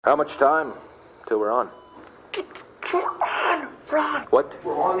How much time till we're on? We're on, Ron. What?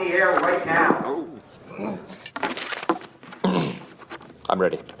 We're on the air right now. I'm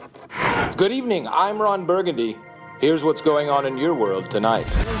ready. Good evening, I'm Ron Burgundy. Here's what's going on in your world tonight.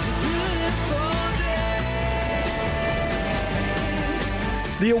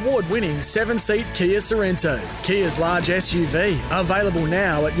 The award-winning 7-seat Kia Sorento, Kia's large SUV, available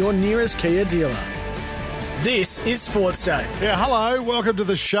now at your nearest Kia dealer. This is Sports Day. Yeah, hello. Welcome to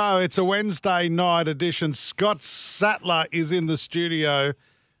the show. It's a Wednesday night edition. Scott Sattler is in the studio,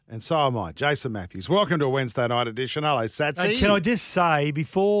 and so am I, Jason Matthews. Welcome to a Wednesday night edition. Hello, Satsy. Can I just say,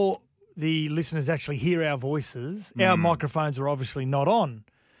 before the listeners actually hear our voices, our microphones are obviously not on.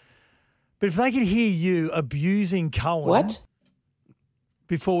 But if they could hear you abusing Cohen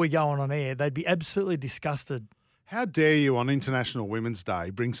before we go on air, they'd be absolutely disgusted. How dare you on International Women's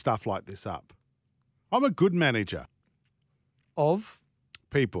Day bring stuff like this up? I'm a good manager. Of?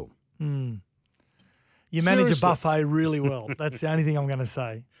 People. You manage a Seriously. buffet really well. That's the only thing I'm going to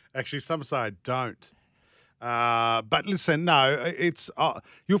say. Actually, some say I don't. But listen, no, it's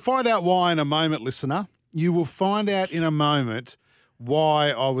you'll find out why in a moment, listener. You will find out in a moment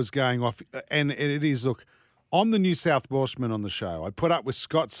why I was going off. And it is, look, I'm the New South Welshman on the show. I put up with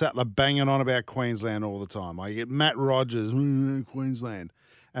Scott Sattler banging on about Queensland all the time. I get Matt Rogers, Queensland.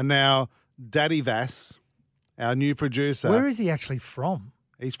 And now Daddy Vass, our new producer. Where is he actually from?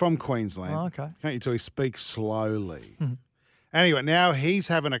 He's from Queensland. Oh, okay. Can't you tell he speaks slowly? Anyway, now he's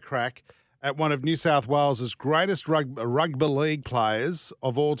having a crack at one of New South Wales's greatest rugby league players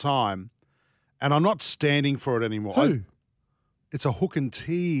of all time, and I'm not standing for it anymore. Who? It's a hook and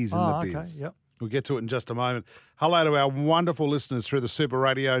tease in the biz. Okay, yep. We'll get to it in just a moment. Hello to our wonderful listeners through the Super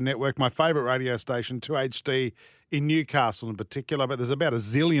Radio Network, my favourite radio station, 2HD in Newcastle in particular, but there's about a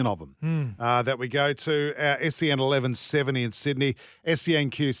zillion of them that we go to. SEN 1170 in Sydney,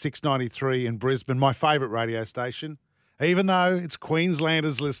 SENQ 693 in Brisbane, my favourite radio station. Even though it's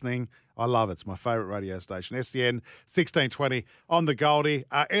Queenslanders listening, I love it. It's my favourite radio station. SEN 1620 on the Goldie.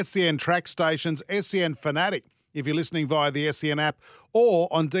 SEN track stations, SEN Fanatic, if you're listening via the SEN app, or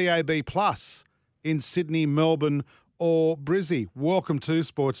on DAB Plus in Sydney, Melbourne, or Brizzy. Welcome to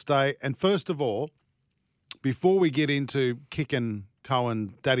Sports Day. And first of all, before we get into kicking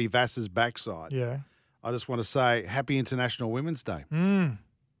Cohen Daddy Vass's backside, I just want to say Happy International Women's Day to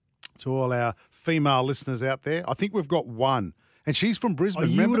all our female listeners out there. I think we've got one, and she's from Brisbane.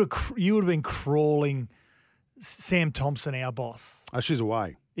 You would have been crawling Sam Thompson, our boss. Oh, she's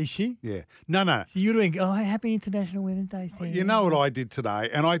away. Is she? Yeah. No. So you'd have been, Happy International Women's Day, Sam. You know what I did today?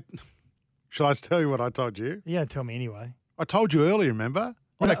 And shall I tell you what I told you? Yeah, tell me anyway. I told you earlier, remember?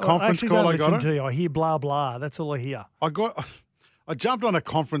 On that conference call I got on? To you. I hear blah, blah. That's all I hear. I jumped on a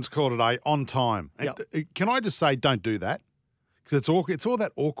conference call today on time. And can I just say, don't do that? Because it's all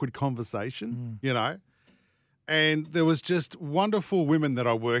that awkward conversation, you know? And there was just wonderful women that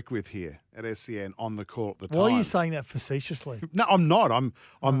I work with here at SCN on the call at the time. Why are you saying that facetiously? No, I'm not.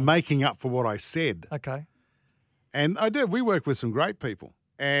 I'm making up for what I said. Okay. And I do. We work with some great people.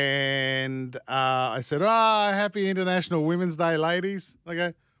 And I said, Happy International Women's Day, ladies. I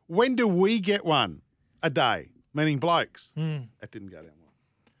go, when do we get one? A day, meaning blokes. That didn't go down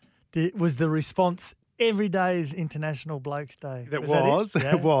well. Was the response, every day is International Blokes Day? It was.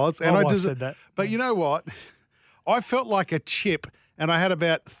 And I just said that. But you know what? I felt like a chip, and I had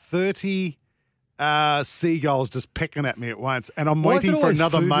about 30 seagulls just pecking at me at once, and I'm waiting for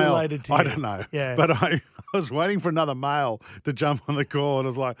another male. I don't know. Yeah. But I was waiting for another male to jump on the call, and I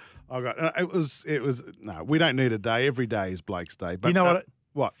was like, it was no, we don't need a day. Every day is Blake's Day. But you know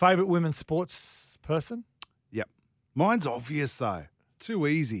what? Favourite women's sports person? Yep. Mine's obvious, though. Too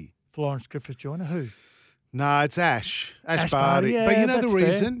easy. Florence Griffith-Joyner. Who? No, it's Ash Ash Barty. Yeah, but you know the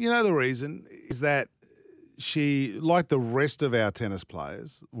reason? Fair. You know the reason is that she, like the rest of our tennis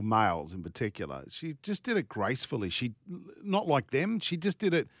players, or males in particular, she just did it gracefully. She, not like them, she just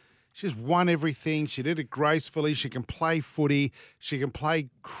did it. She just won everything. She did it gracefully. She can play footy. She can play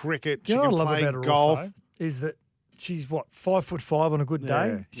cricket. She can play golf. Also is that she's 5'5" on a good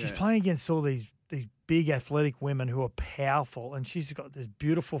day. She's playing against all these big athletic women who are powerful, and she's got this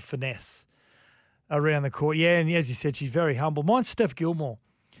beautiful finesse around the court. Yeah, and as you said, she's very humble. Mine's Steph Gilmore.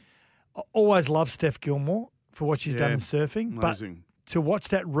 I always loved Steph Gilmore for what she's done in surfing. Amazing. But to watch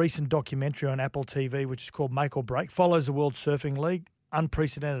that recent documentary on Apple TV, which is called Make or Break, follows the World Surfing League,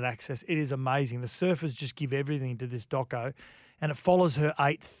 unprecedented access. It is amazing. The surfers just give everything to this doco, and it follows her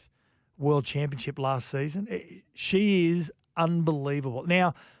 8th World Championship last season. She is unbelievable.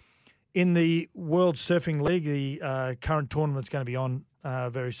 Now, in the World Surfing League, the current tournament's going to be on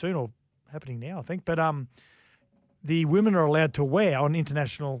very soon, or happening now, I think. But the women are allowed to wear on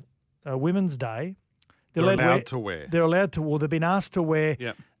International Women's Day. They're allowed to wear. They're allowed to. Well, they've been asked to wear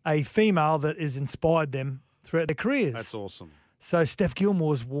Yep. a female that has inspired them throughout their careers. That's awesome. So Steph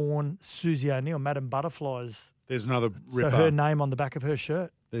Gilmore's worn Susie O'Neill, Madam Butterfly's. There's another ripper. So her name on the back of her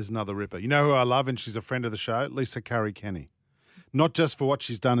shirt. There's another ripper. You know who I love, and she's a friend of the show? Lisa Curry-Kenny. Not just for what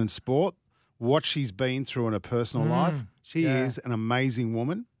she's done in sport, what she's been through in her personal life. She is an amazing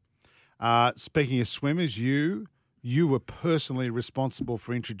woman. Speaking of swimmers, you were personally responsible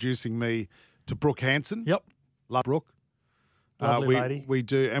for introducing me to Brooke Hanson. Yep. Love Brooke. Lovely lady. We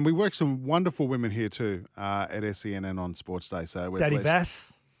do. And we work some wonderful women here too at SEN and on Sports Day. So we're Daddy blessed.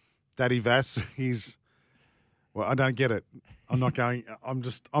 Vass. Daddy Vass, well, I don't get it. I'm not going.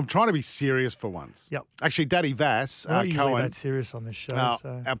 I'm trying to be serious for once. Yep. Actually, Daddy Vass, We're not usually Cohen, that serious on this show.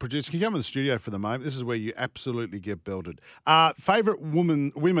 So. our producer, can you come in the studio for the moment? This is where you absolutely get belted. Favourite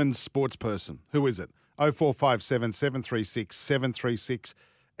women's sports person? Who is it? 0457 736 736.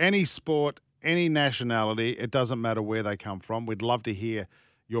 Any sport, any nationality, it doesn't matter where they come from. We'd love to hear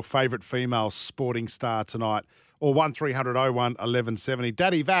your favourite female sporting star tonight. Or 1300 01 1170.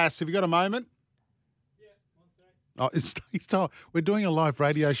 Daddy Vass, have you got a moment? Oh, he's told, we're doing a live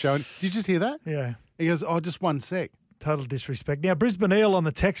radio show. Did you just hear that? Yeah. He goes, just 1 sec. Total disrespect. Now, Brisbane Eel on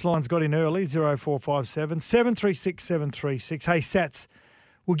the text lines got in early, 0457 736 736. Hey, Sats,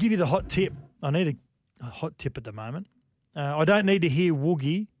 we'll give you the hot tip. I need a hot tip at the moment. I don't need to hear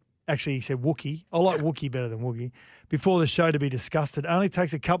Woogie. Actually, he said Wookie. I like Wookie better than Woogie. Before the show to be discussed. It only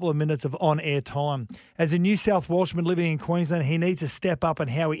takes a couple of minutes of on-air time. As a New South Welshman living in Queensland, he needs to step up in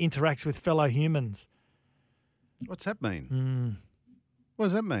how he interacts with fellow humans. What's that mean? What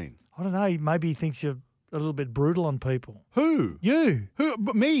does that mean? I don't know. Maybe he thinks you're a little bit brutal on people. Who? You. Who?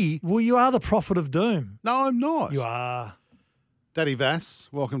 But me? Well, you are the prophet of doom. No, I'm not. You are. Daddy Vass,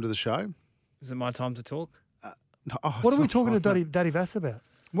 welcome to the show. Is it my time to talk? What are we talking to Daddy Vass about?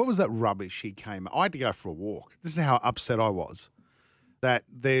 What was that rubbish he came? I had to go for a walk. This is how upset I was. That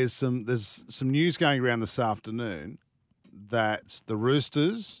there's some news going around this afternoon that the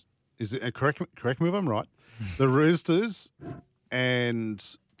Roosters is it correct me if I'm right. The Roosters and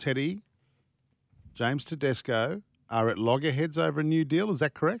James Tedesco are at loggerheads over a new deal. Is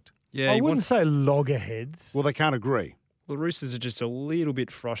that correct? Yeah, I wouldn't say loggerheads. Well, they can't agree. The Roosters are just a little bit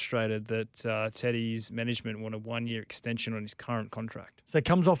frustrated that Teddy's management want a 1-year extension on his current contract. So he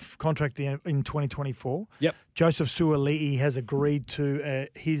comes off contract in 2024. Yep. Joseph Suaalii has agreed to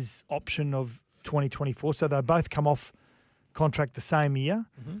his option of 2024. So they both come off contract the same year.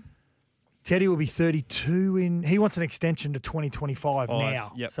 Mm-hmm. Teddy will be 32 he wants an extension to 2025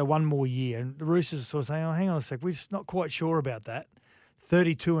 now. Yep. So 1 more year. And the Roosters are sort of saying, hang on a sec, we're just not quite sure about that.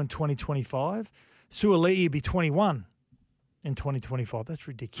 32 in 2025. Suaalii will be 21 in 2025. That's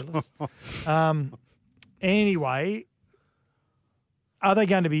ridiculous. Anyway, are they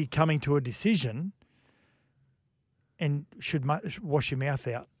going to be coming to a decision and should wash your mouth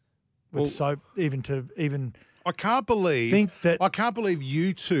out with soap even I can't believe think I can't believe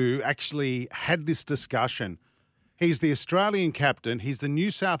you two actually had this discussion. He's the Australian captain. He's the New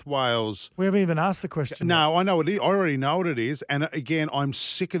South Wales. We haven't even asked the question. No, I know it is. I already know what it is. And again, I'm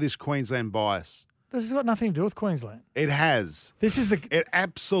sick of this Queensland bias. This has got nothing to do with Queensland. It has. It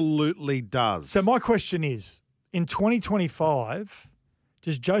absolutely does. So my question is, in 2025,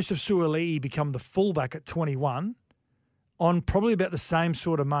 does Joseph Suaalii become the fullback at 21 on probably about the same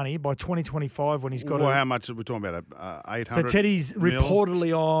sort of money by 2025 when he's got how much are we talking about? 800 So Teddy's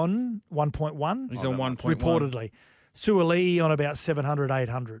reportedly on 1.1. He's on 1.1. Reportedly. Suaalii on about 700,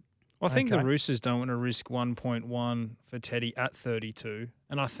 800. I think the Roosters don't want to risk 1.1 for Teddy at 32.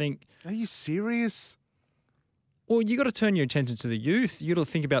 And I think... Are you serious? Well, you got to turn your attention to the youth. You got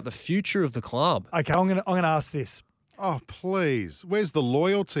to think about the future of the club. Okay, I'm going to ask this. Oh, please. Where's the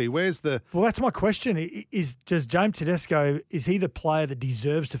loyalty? Where's the... Well, that's my question. Does James Tedesco, is he the player that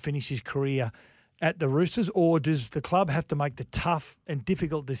deserves to finish his career at the Roosters, or does the club have to make the tough and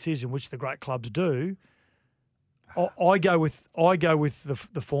difficult decision, which the great clubs do? I go with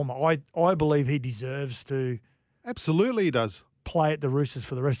the former. I believe he deserves to... Absolutely he does. Play at the Roosters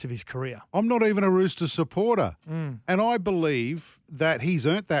for the rest of his career. I'm not even a Roosters supporter. And I believe that he's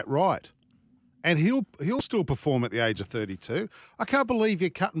earned that right. And he'll still perform at the age of 32. I can't believe you're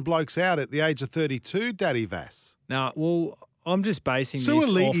cutting blokes out at the age of 32, Daddy Vass. Now, well, I'm just basing this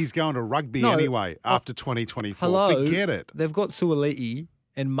Suaalii's going to rugby anyway after 2024. Hello, forget it. They've got Suaalii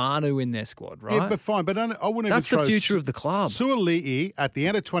and Manu in their squad, right? Yeah, but fine. But I wouldn't That's even throw the future of the club. Suaalii at the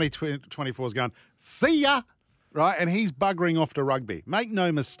end of 2024 is going, see ya, right? And he's buggering off to rugby. Make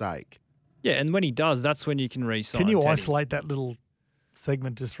no mistake. Yeah, and when he does, that's when you can re-sign Can you Teddy. isolate that little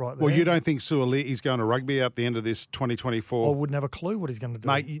segment just right there. Well, you don't think Suaalii is going to rugby at the end of this 2024? I wouldn't have a clue what he's going to do.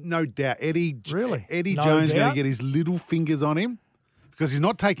 Mate, no doubt. Eddie Really? No Jones going doubt? to get his little fingers on him because he's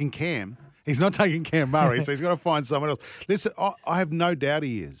not taking Cam. He's not taking Cam Murray, so he's got to find someone else. Listen, I have no doubt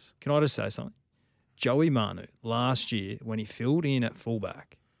he is. Can I just say something? Joey Manu, last year, when he filled in at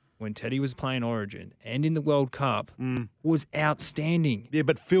fullback, when Teddy was playing Origin and in the World Cup, was outstanding. Yeah,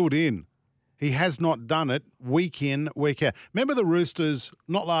 but filled in. He has not done it week in, week out. Remember the Roosters,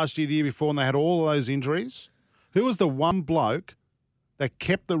 not last year, the year before, and they had all of those injuries? Who was the one bloke that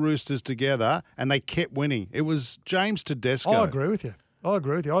kept the Roosters together and they kept winning? It was James Tedesco. I agree with you. I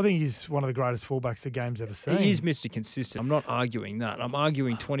think he's one of the greatest fullbacks the game's ever seen. He is Mr. Consistent. I'm not arguing that. I'm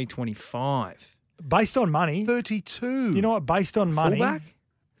arguing 2025. Based on money. 32. You know what? Based on money. Fullback?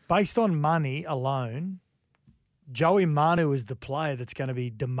 Based on money alone, Joey Manu is the player that's going to be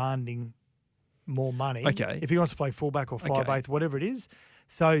demanding more money. Okay. If he wants to play fullback or 5'8", Okay. whatever it is.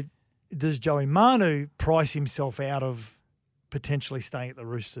 So does Joey Manu price himself out of potentially staying at the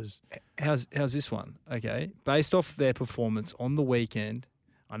Roosters? How's this one? Okay. Based off their performance on the weekend,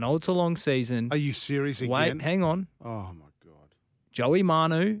 I know it's a long season. Are you serious again? Wait, hang on. Oh, my God. Joey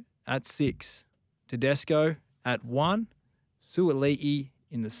Manu at 6. Tedesco at 1. Suaalii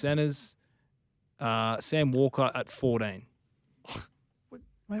in the centres. Sam Walker at 14.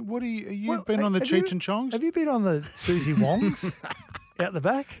 Mate, what are you Well, been on the have you- Cheech and Chongs? Have you been on the Susie Wongs out the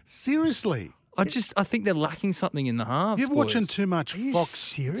back? Seriously? I think they're lacking something in the halves. You're watching too much Are you Fox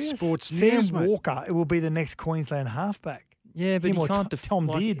serious? Sports Sam News, mate. Walker, it will be the next Queensland halfback. Yeah, but Him he or can't Tom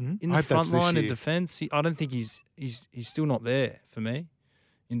Dearden. in I the hope that's front this line of year. defence. I don't think he's still not there for me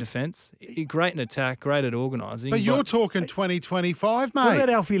in defence. Great in attack, great at organising. But you're talking 2025, What about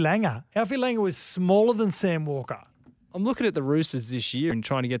mate. Alfie Langer? Alfie Langer was smaller than Sam Walker. I'm looking at the Roosters this year and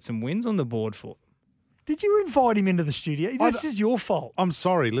trying to get some wins on the board for them. Did you invite him into the studio? This is your fault. I'm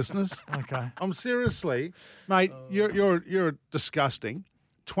sorry, listeners. Okay. I'm seriously, mate. You're disgusting.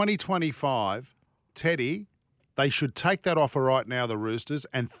 2025, Teddy. They should take that offer right now, the Roosters,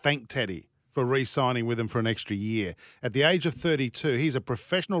 and thank Teddy for re-signing with him for an extra year. At the age of 32, he's a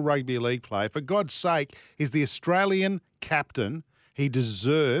professional rugby league player. For God's sake, he's the Australian captain. He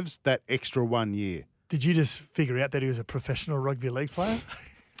deserves that extra 1 year. Did you just figure out that he was a professional rugby league player?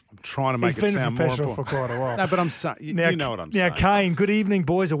 I'm trying to make He's it been a sound more professional for important. quite a while. No, but I'm saying, you know what I'm now, saying. Kane, good evening,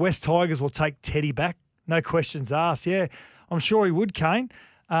 boys. The West Tigers will take Teddy back. No questions asked. Yeah, I'm sure he would, Kane.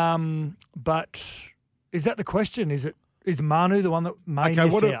 But is that the question? Is Manu the one that may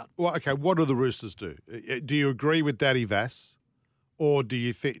miss out? What do the Roosters do? Do you agree with Daddy Vass, or do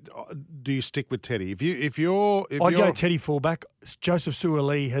you stick with Teddy? I'd go Teddy fullback. Joseph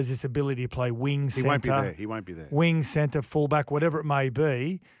Suaalii has this ability to play wing, he centre. won't be there. Wing, centre, fullback, whatever it may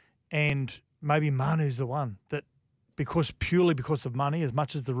be. And maybe Manu's the one that, purely because of money, as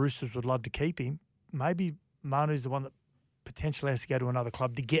much as the Roosters would love to keep him, maybe Manu's the one that potentially has to go to another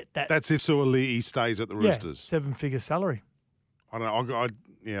club to get that. That's if Suaalii stays at the Roosters. 7-figure salary. I don't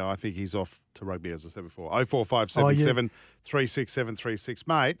know. I think he's off to rugby, as I said before. 0457 36736.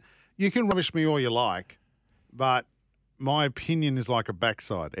 Mate, you can rubbish me all you like, but my opinion is like a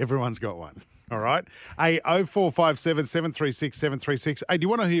backside. Everyone's got one. All right? 0457 736 736. Hey, do you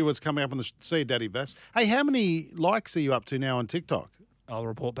want to hear what's coming up on the See Daddy Vass? Hey, how many likes are you up to now on TikTok? I'll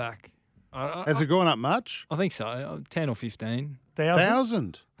report back. Has it gone up much? I think so. 10 or 15.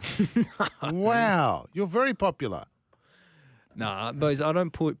 1,000? 1,000. Wow. You're very popular. Nah, boys, I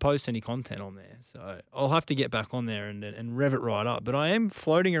don't post any content on there, so I'll have to get back on there and rev it right up. But I am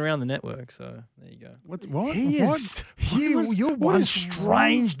floating around the network, so there you go. What? He What? is. What You're what one is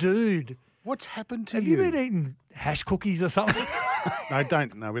strange dude. What's happened to Have you been eating hash cookies or something? No,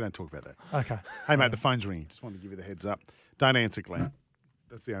 don't. No, we don't talk about that. Okay. Hey, mate, the phone's ringing. Just wanted to give you the heads up. Don't answer, Glenn.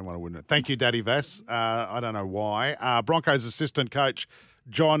 That's the only one I wouldn't. Thank you, Daddy Vass. I don't know why. Broncos assistant coach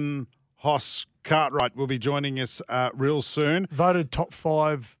John Hoss Cartwright will be joining us real soon. Voted top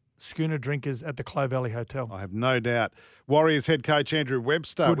 5 schooner drinkers at the Clow Valley Hotel. I have no doubt. Warriors head coach Andrew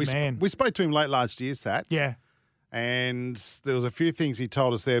Webster. Good man. We spoke to him late last year, Sats. Yeah. And there was a few things he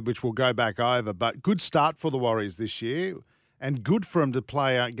told us there which we'll go back over. But good start for the Warriors this year and good for them to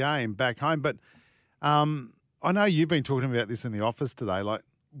play a game back home. But I know you've been talking about this in the office today. Like,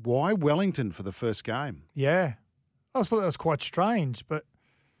 why Wellington for the first game? Yeah. I thought that was quite strange, but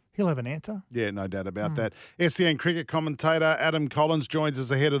he'll have an answer. Yeah, no doubt about that. SEN cricket commentator Adam Collins joins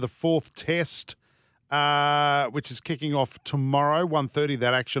us ahead of the 4th test, which is kicking off tomorrow, 1:30,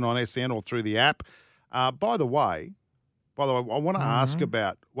 that action on SEN or through the app. By the way, I want to ask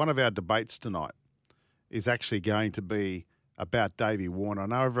about one of our debates tonight is actually going to be about Davey Warner. I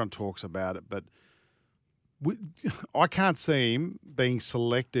know everyone talks about it, but I can't see him being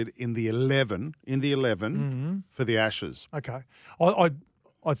selected in the 11 for the Ashes. Okay.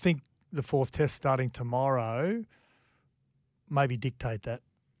 I think the fourth test starting tomorrow maybe dictate that.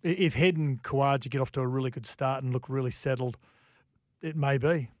 If Head and Khawaja get off to a really good start and look really settled, it may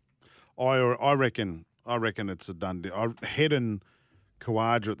be. I reckon it's a done deal. Head and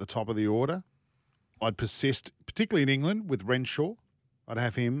Khawaja at the top of the order. I'd persist, particularly in England, with Renshaw. I'd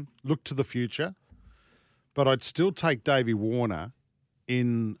have him look to the future. But I'd still take Davey Warner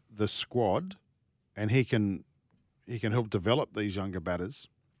in the squad, and he can help develop these younger batters.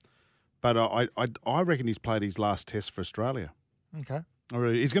 But I reckon he's played his last test for Australia. Okay.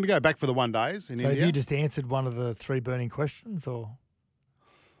 He's going to go back for the 1 days in India. Have you just answered one of the 3 burning questions, or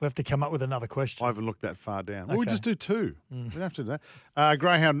we have to come up with another question? I haven't looked that far down. Well, we Okay. just do 2. We don't have to do that.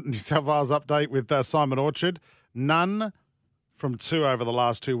 Greyhound New South Wales update with Simon Orchard. None from 2 over the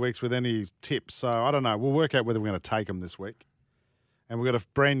last 2 weeks with any tips. So I don't know. We'll work out whether we're going to take them this week. And we've got a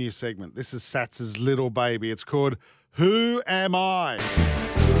brand new segment. This is Sats's little baby. It's called Who Am I?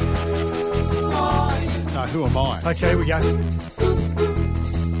 No, who am I? Okay, here we go.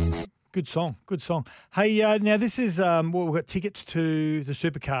 Good song. Hey, now this is we've got tickets to the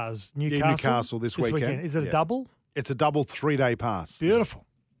Supercars, Newcastle. Newcastle this weekend. Is it a Yeah. double? It's a double 3-day pass. Beautiful.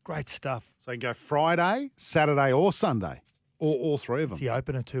 Great stuff. So you can go Friday, Saturday or Sunday. Or all 3 of It's them. the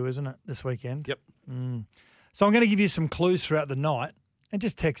opener too, isn't it, this weekend? Yep. So I'm going to give you some clues throughout the night and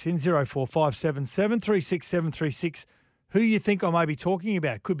just text in 0457 736 736 who you think I may be talking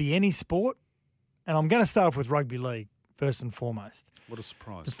about. Could be any sport. And I'm going to start off with rugby league, first and foremost. What a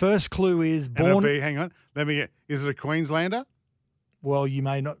surprise. The first clue is And it'll born. be, hang on, let me get, is it a Queenslander? Well, you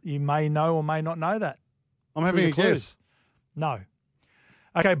may know or may not know that. I'm having a Through the clues. guess. No.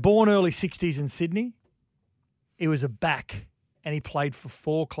 Okay, born early 60s in Sydney. He was a back and he played for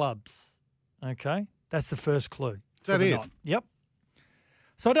 4 clubs. Okay? That's the first clue. Is that for the it? night. Yep.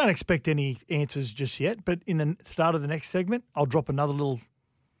 So I don't expect any answers just yet, but in the start of the next segment, I'll drop another little.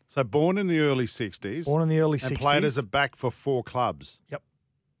 So born in the early 60s. Born in the early and 60s. played as a back for 4 clubs. Yep.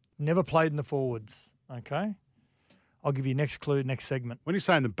 Never played in the forwards. Okay? I'll give you next clue, next segment. When you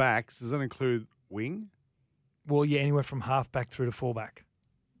say in the backs, does that include wing? Well, yeah, anywhere from half-back through to fullback.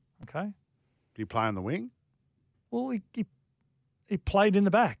 Okay? Do you play on the wing? Well, he played in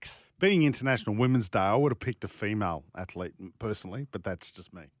the backs. Being International Women's Day, I would have picked a female athlete personally, but that's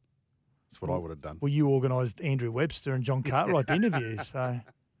just me. That's what I would have done. Well, you organised Andrew Webster and John Cartwright the interviews, so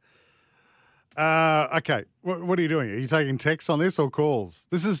Okay, what are you doing? Are you taking texts on this or calls?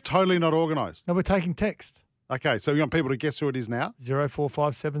 This is totally not organised. no, we're taking text. Okay, so you want people to guess who it is now?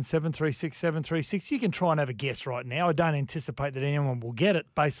 0457 736 736. You can try and have a guess right now. I don't anticipate that anyone will get it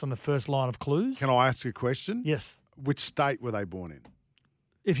based on the first line of clues. Can I ask you a question? Yes. Which state were they born in?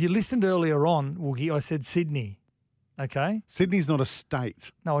 If you listened earlier on, Woogie, I said Sydney. Okay? Sydney's not a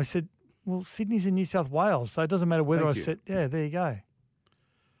state. No, I said, well, Sydney's in New South Wales, so it doesn't matter whether Thank I you. said, yeah, there you go.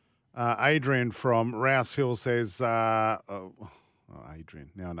 Adrian from Rouse Hill says, Adrian,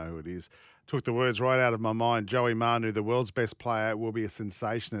 now I know who it is. Took the words right out of my mind. Joey Manu, the world's best player, will be a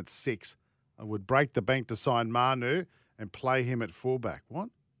sensation at 6. I would break the bank to sign Manu and play him at fullback. What?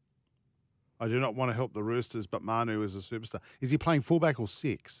 I do not want to help the Roosters, but Manu is a superstar. Is he playing fullback or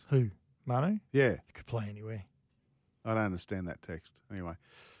 6? Who? Manu? Yeah. You could play anywhere. I don't understand that text. Anyway.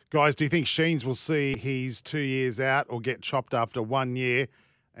 Guys, do you think Sheens will see he's 2 years out or get chopped after 1 year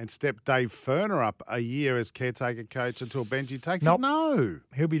and step Dave Ferner up a year as caretaker coach until Benji takes Nope. it? No.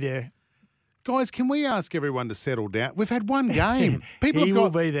 He'll be there. Guys, can we ask everyone to settle down? We've had one game. He will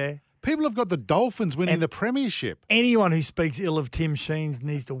be there. People have got the Dolphins winning the premiership. Anyone who speaks ill of Tim Sheens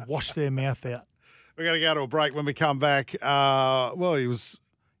needs to wash their mouth out. We're going to go to a break. When we come back, well, he was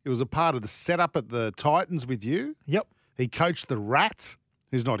a part of the setup at the Titans with you. Yep. He coached the Rat,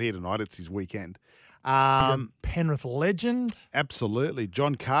 who's not here tonight. It's his weekend. He's a Penrith legend. Absolutely.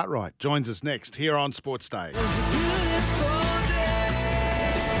 John Cartwright joins us next here on Sports Day.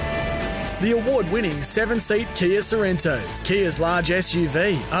 The award-winning 7-seat Kia Sorrento, Kia's large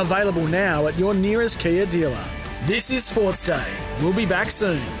SUV, available now at your nearest Kia dealer. This is Sports Day. We'll be back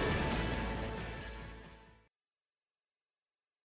soon.